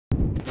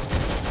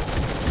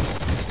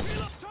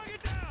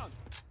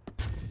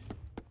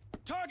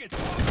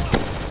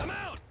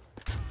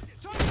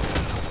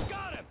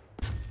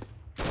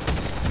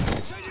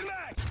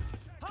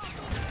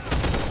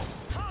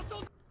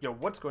Yo,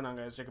 what's going on,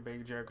 guys? Jacob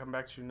Baker Jared coming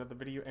back to another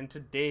video, and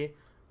today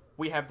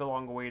we have the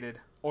long-awaited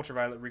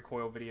ultraviolet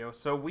recoil video.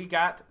 So we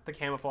got the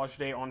camouflage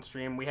today on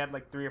stream. We had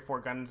like 3 or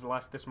 4 guns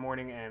left this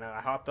morning, and I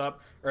hopped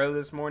up early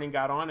this morning,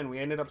 got on, and we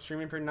ended up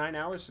streaming for 9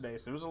 hours today.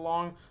 So it was a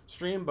long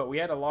stream, but we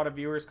had a lot of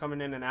viewers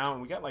coming in and out,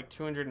 and we got like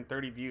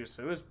 230 views.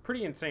 So it was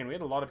pretty insane. We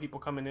had a lot of people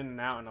coming in and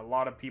out, and a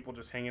lot of people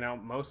just hanging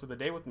out most of the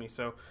day with me.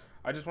 So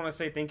I just want to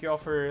say thank you all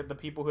for the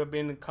people who have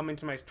been coming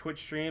to my Twitch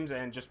streams,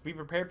 and just be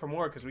prepared for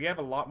more, because we have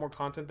a lot more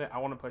content that I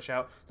want to push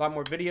out. A lot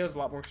more videos, a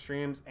lot more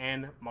streams,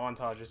 and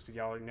montages, because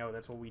y'all already know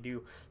that's what we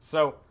do.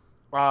 So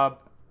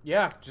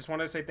yeah, just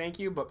wanted to say thank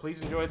you, but please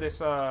enjoy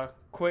this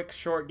quick,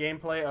 short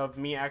gameplay of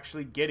me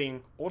actually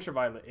getting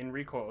ultraviolet in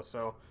Recoil.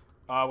 So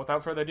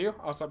without further ado,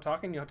 I'll stop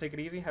talking. Y'all take it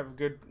easy. Have a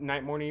good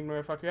night, morning, evening,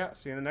 wherever the fuck you're at.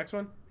 See you in the next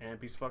one, and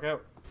peace the fuck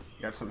out.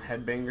 Got some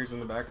headbangers in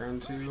the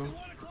background, too.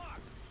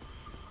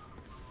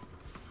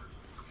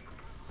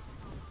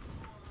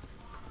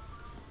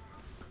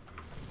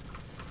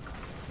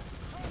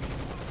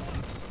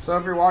 So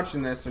if you're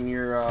watching this and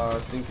you're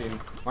thinking,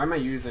 why am I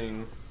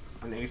using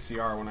an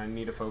ACR when I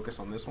need to focus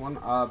on this one?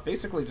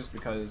 Basically just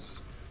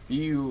because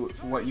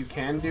what you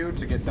can do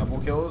to get double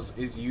kills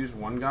is use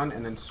one gun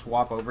and then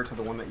swap over to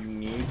the one that you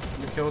need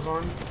the kills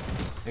on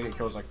and get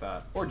kills like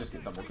that. Or just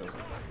get double kills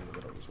like that. You know,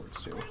 that always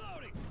works too.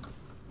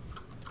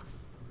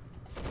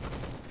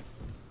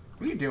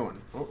 What are you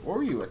doing? What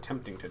were you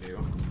attempting to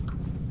do?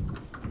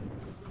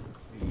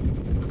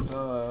 Let's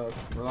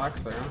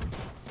relax there.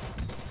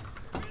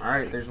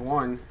 Alright, there's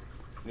one.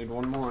 Need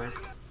one more.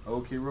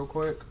 Okay, real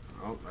quick.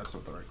 Oh, that's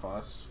not the right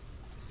class.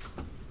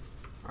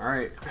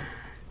 Alright.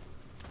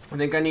 I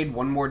think I need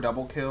one more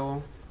double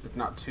kill, if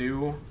not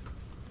 2.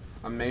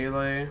 A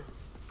melee.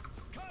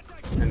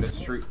 And a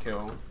streak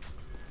kill.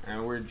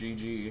 And we're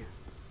GG.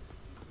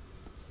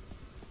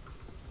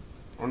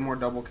 One more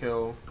double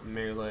kill, a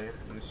melee,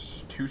 and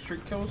it's 2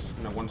 streak kills?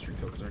 No, 1 streak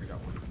kill, because I already got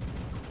one.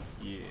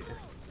 Yeah.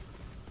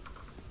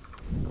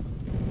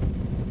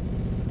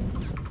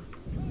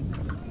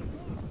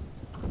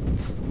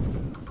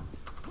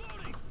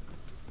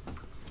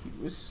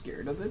 He was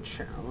scared of the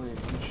challenge.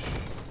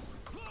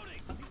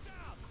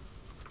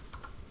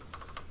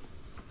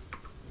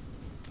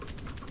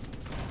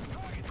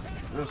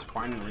 I'm just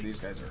finding where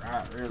these guys are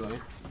at, really.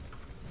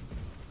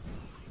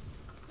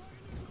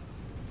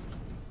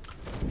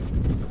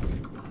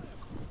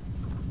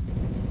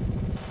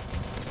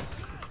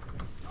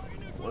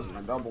 It wasn't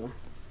a double,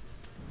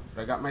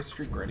 but I got my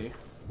streak ready.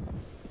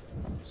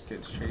 This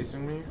kid's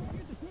chasing me.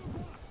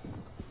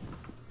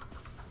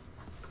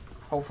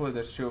 Hopefully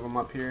there's 2 of them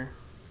up here.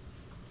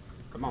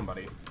 Come on,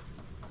 buddy.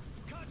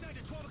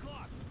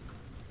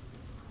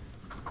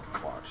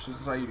 Watch. This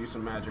is how you do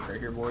some magic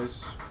right here,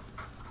 boys.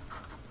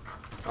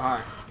 Oh,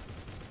 hi.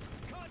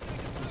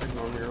 Just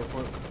ignore me real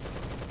quick.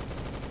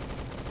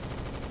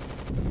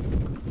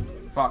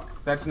 Fuck.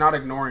 That's not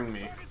ignoring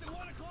me.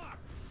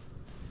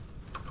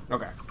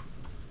 Okay.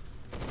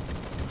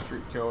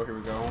 Street kill. Here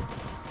we go.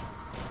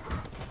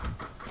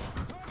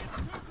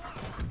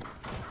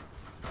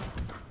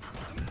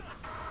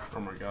 Oh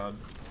my god.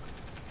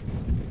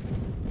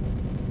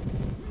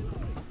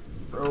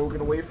 Bro,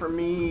 get away from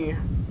me.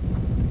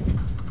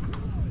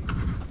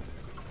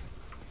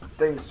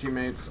 Thanks,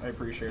 teammates. I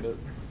appreciate it.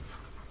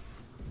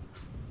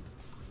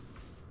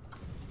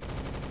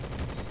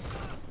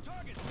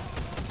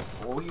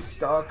 Oh, he's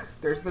stuck.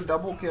 There's the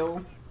double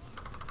kill.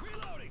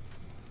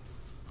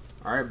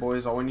 Alright,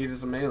 boys. All we need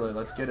is a melee.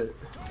 Let's get it.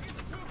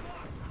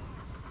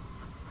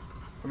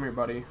 Come here,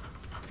 buddy.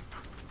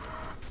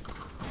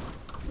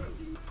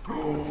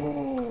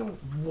 Oh,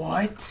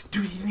 what?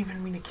 Dude, he didn't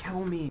even mean to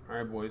kill me.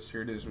 Alright, boys,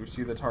 here it is. We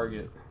see the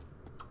target.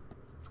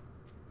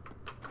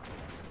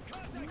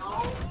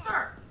 No,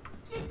 sir.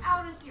 Get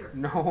out of here.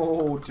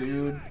 No,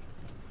 dude.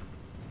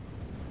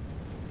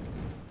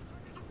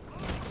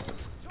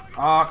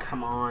 Oh,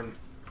 come on.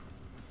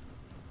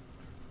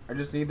 I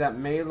just need that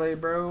melee,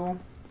 bro.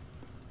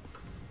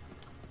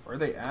 Where are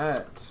they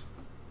at?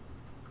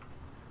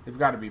 They've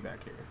got to be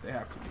back here. They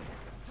have to be.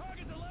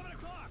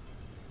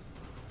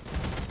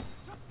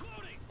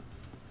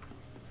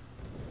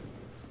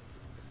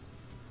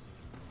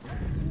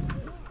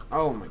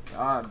 Oh my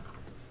god.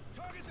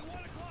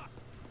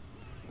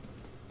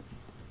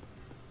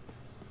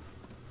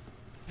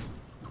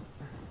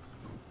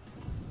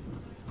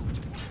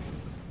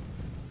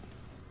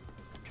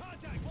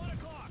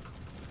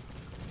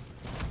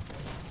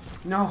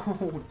 No,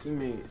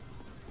 teammate.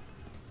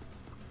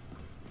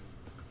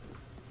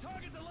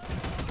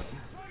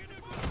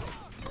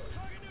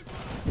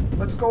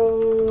 Let's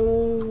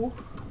go.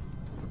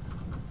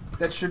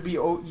 That should be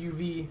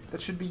UV.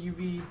 That should be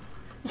UV.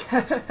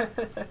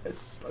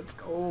 Yes, let's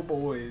go,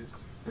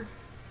 boys.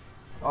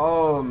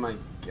 Oh my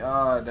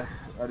god,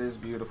 that is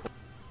beautiful.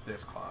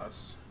 This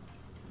class.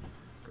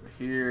 Go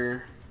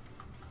here.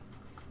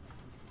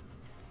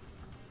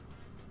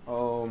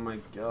 Oh my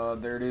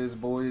god, there it is,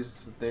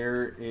 boys.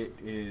 There it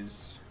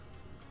is.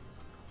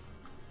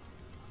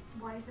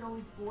 Why is it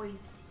always boys?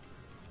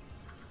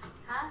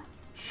 Huh?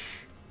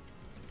 Shh.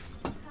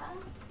 Huh?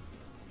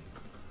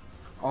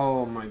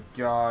 Oh my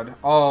god.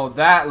 Oh,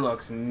 that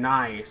looks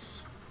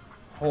nice.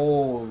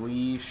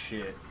 Holy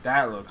shit.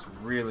 That looks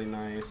really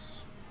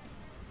nice.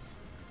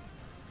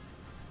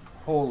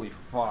 Holy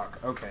fuck.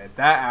 Okay,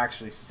 that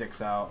actually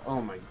sticks out.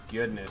 Oh my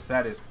goodness.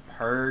 That is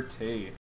pretty.